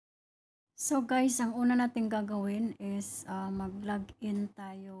So guys, ang una natin gagawin is mag-login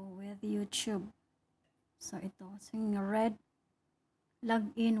tayo with YouTube. So ito, so yung red,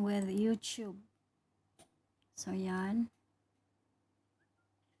 login with YouTube. So yan.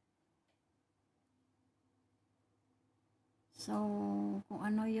 So kung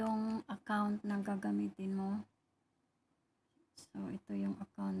ano yung account na gagamitin mo. So ito yung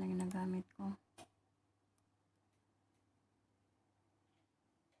account na ginagamit ko.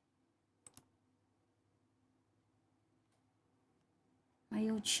 My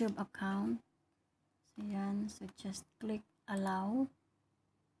YouTube account. So yan, so just click allow.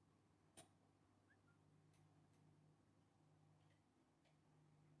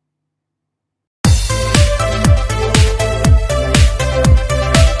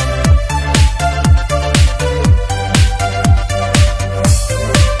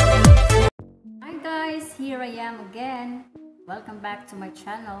 Hi guys, here I am again. Welcome back to my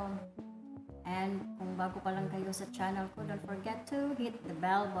channel. And kung bago pa lang kayo sa channel ko, don't forget to hit the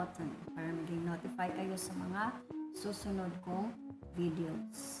bell button para maging notify kayo sa mga susunod kong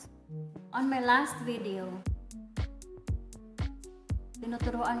videos. On my last video,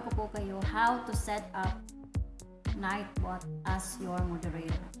 tinuturuan ko po kayo how to set up Nightbot as your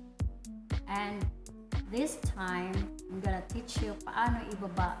moderator. And this time, I'm gonna teach you paano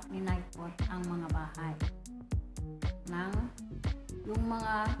ibaba ni Nightbot ang mga bahay ng yung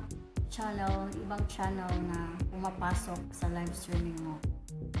mga channel, ibang channel na pumapasok sa live streaming mo.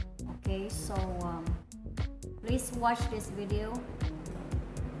 Okay, so please watch this video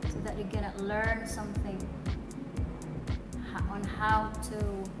so that you're gonna learn something on how to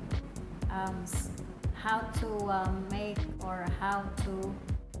make or how to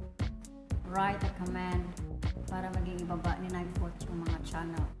write a command para maging ibaba ni Nightbot yung mga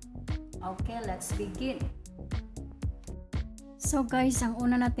channel. Okay, let's begin. So guys, ang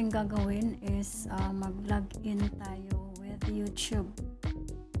una natin gagawin is mag-login tayo with YouTube.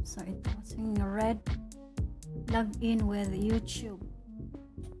 So ito, so yung red, login with YouTube.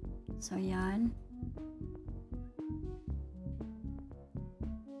 So yan.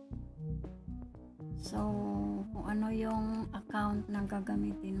 So kung ano yung account na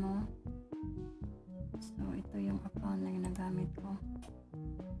gagamitin mo. So ito yung account na ginagamit ko.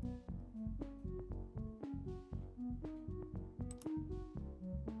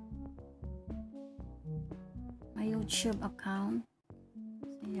 My YouTube account.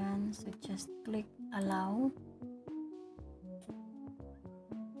 So yan, so just click allow.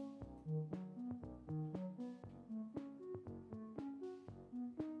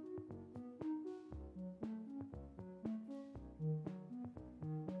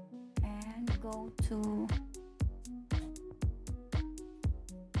 And go to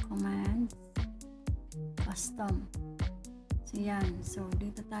command custom. So yan, so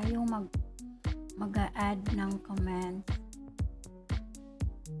dito tayo mag-add ng command.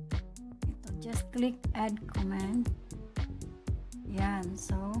 Ito, just click add command. Yan,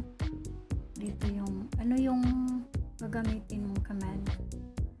 so dito yung ano yung gagamitin mong command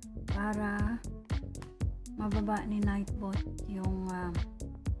para mababa ni Nightbot yung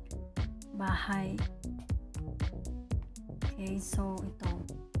bahay. Okay, so ito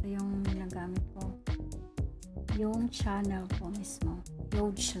yung ginagamit ko, yung channel ko mismo,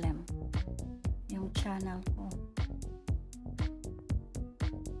 Howtodropchannellinkusingnightbot yung channel ko.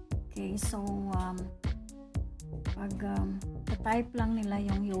 Okay, so pag type lang nila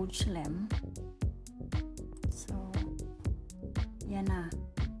yung Howtodropchannel, so yan na.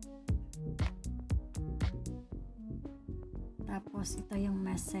 Tapos ito yung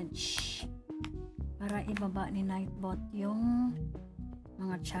message para ibaba ni Nightbot yung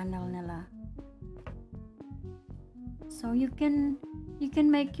mga channel nila. So you can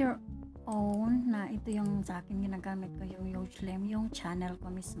make your own na ito yung sa akin ginagamit ko, yung Howtodropchannel, yung channel ko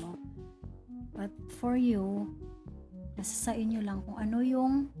mismo. But for you, nasa sa inyo lang kung ano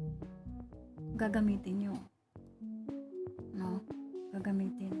yung gagamitin nyo. No?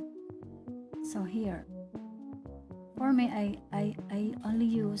 Gagamitin. So here, for me, I only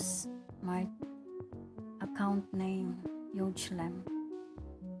use my account name, Howtodropchannel.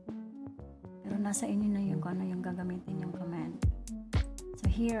 Pero nasa inyo na yung kung ano yung gagamitin yung command. So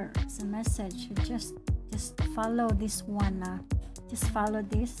here, sa message, you just follow this one na. Just follow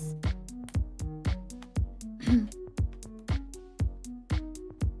this.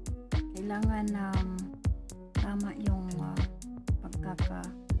 Kailangan tama yung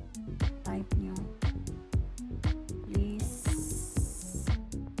pagkaka-type nyo. Please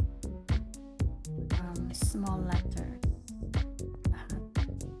small letters.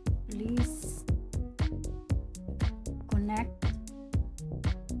 Please connect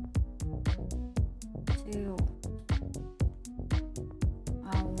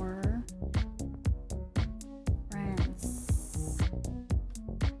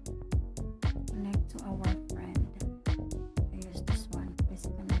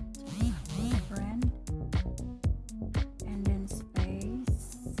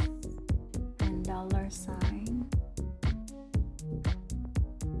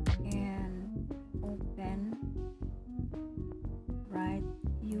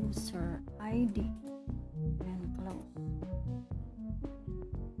user ID and close,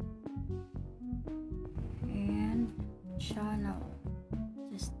 and channel,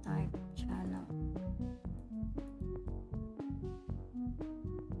 just type channel,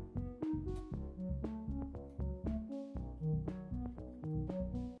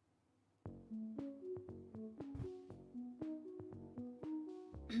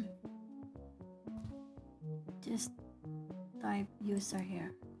 just type user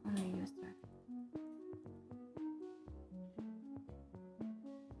here, only user.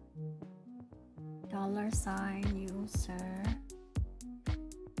 $sign user,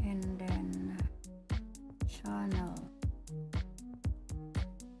 and then channel,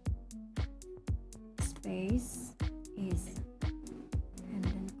 space is, and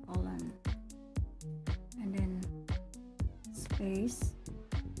then colon, and then space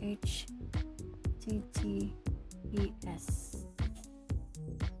HTTPS.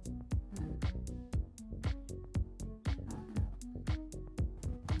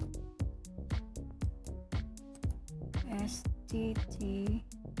 HTTPS.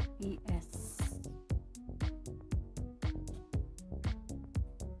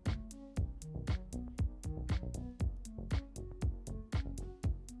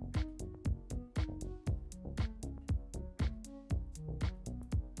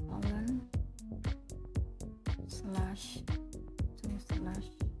 colon slash two slash,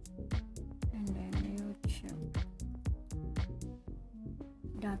 and then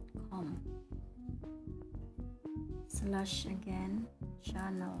youtube.com slash again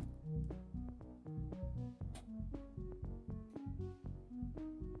channel,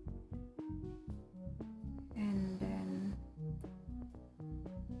 and then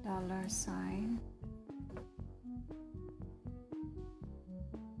 $sign,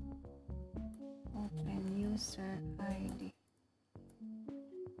 open user ID,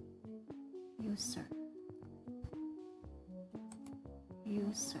 user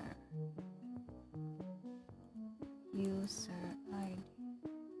ID,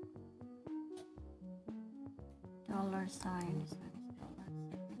 $sign,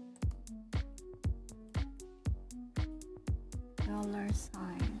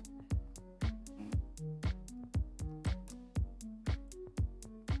 $sign,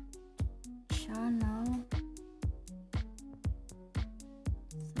 channel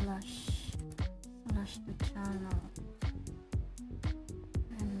slash the channel,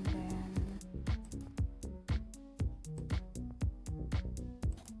 and then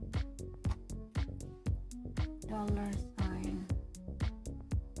 $sign,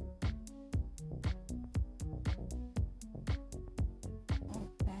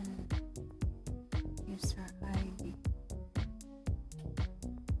 open user ID,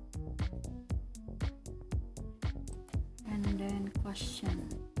 and then question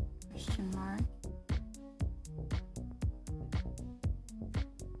mark,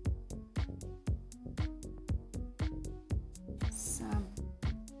 sub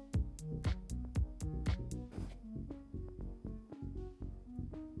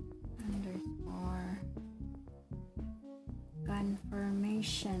underscore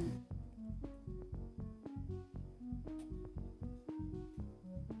confirmation,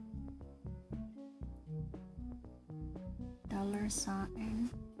 $sign,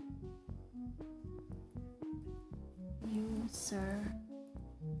 user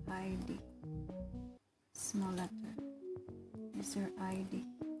ID, small letter, user ID,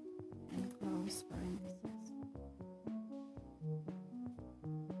 and close parentheses,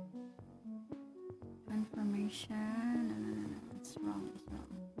 confirmation, no, it's wrong,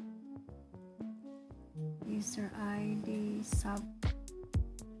 user ID, sub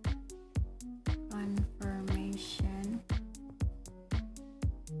confirmation,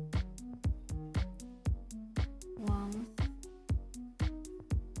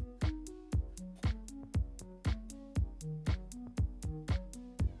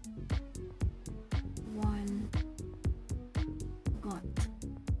 one got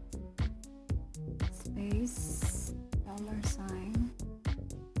space $sign,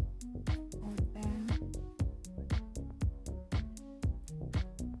 open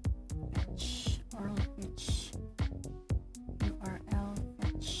fetch URL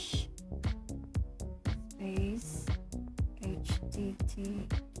fetch space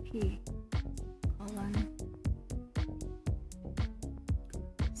http colon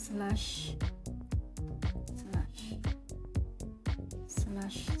slash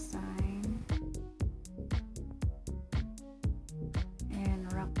sign, and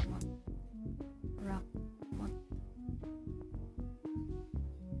Wehrmut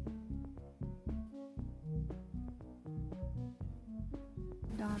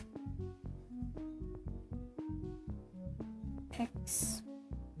dot xyz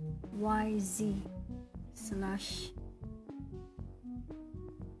slash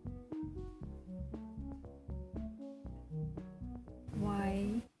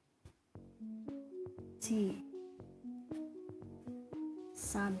yt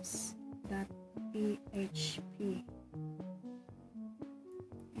subs.php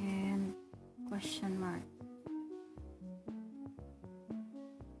and question mark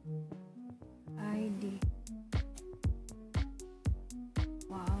id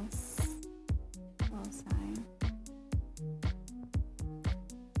 $sign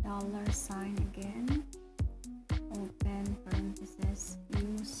 $sign again open parenthesis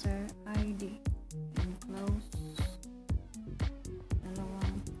user id and close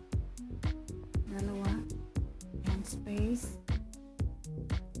dalawa and space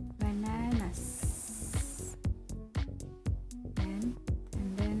bananas and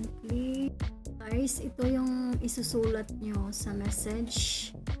then please guys, ito yung isusulat nyo sa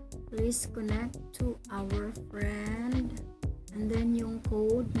message. Please connect to our friend, and then yung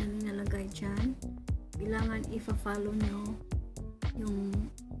code na nilalagay dyan, kailangan i-follow nyo yung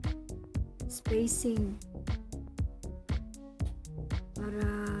spacing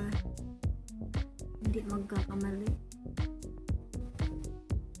para hindi magkakamali.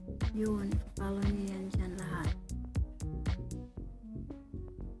 Yun, i-follow nyo yan dyan lahat.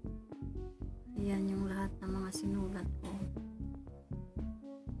 Ayan yung lahat ng mga sinulat ko.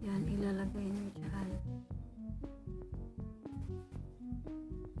 Yan, ilalagay nyo dyan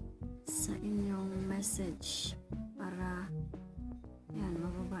sa inyong message para yan,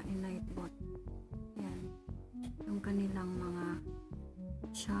 mababa ni Nightbot. Yan, yung kanilang mga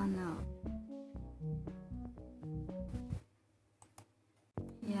channel.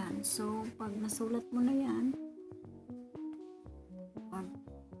 Yan, so pag nasulat mo na yan, pag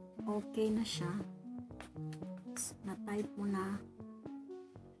okay na siya, na-type mo na,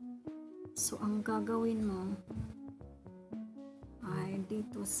 so ang gagawin mo ay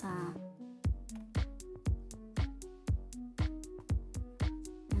dito sa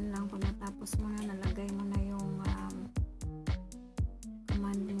yan lang, pag natapos mo na, nalagay mo na yung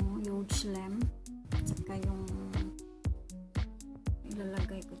command mo, huge lem, at saka yung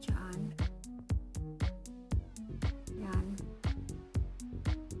ilalagay ko dyan. Yan.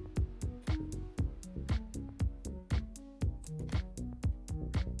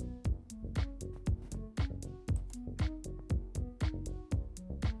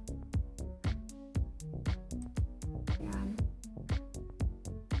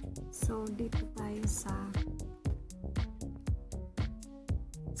 So, dito tayo sa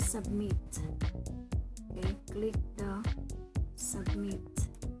submit. Okay, click the submit.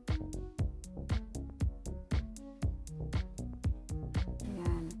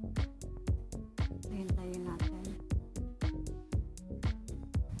 Ayan. Hintayin natin.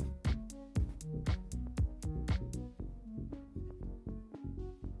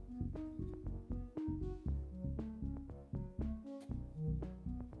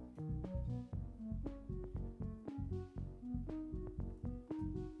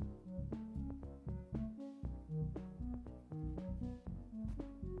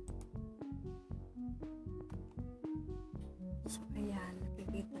 So, ayan,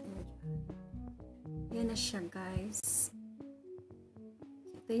 nakikita nyo dyan. Yan na siya, guys.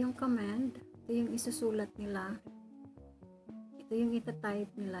 Ito yung command. Ito yung isusulat nila. Ito yung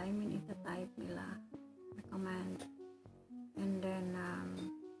itatype nila. Itatype nila na command. And then,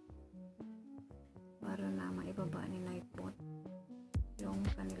 para na maibaba ni Nightbot yung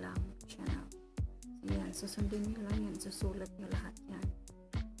kanilang channel. So, yan. Susundin nyo lang yan. Susulat nyo lahat yan.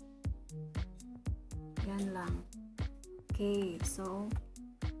 Yan lang. Okay, so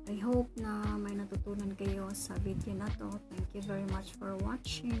I hope na may natutunan kayo sa video na to. Thank you very much for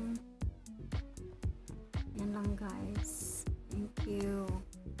watching. Yan lang, guys. Thank you.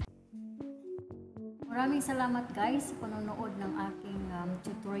 Maraming salamat, guys, sa panonood ng aking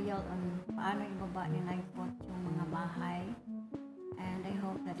tutorial on paano ibaba ni Nightbot yung mga bahay. And I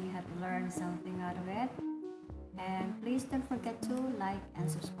hope that you have learned something out of it. And please don't forget to like and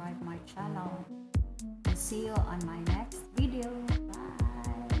subscribe my channel. See you on my next video.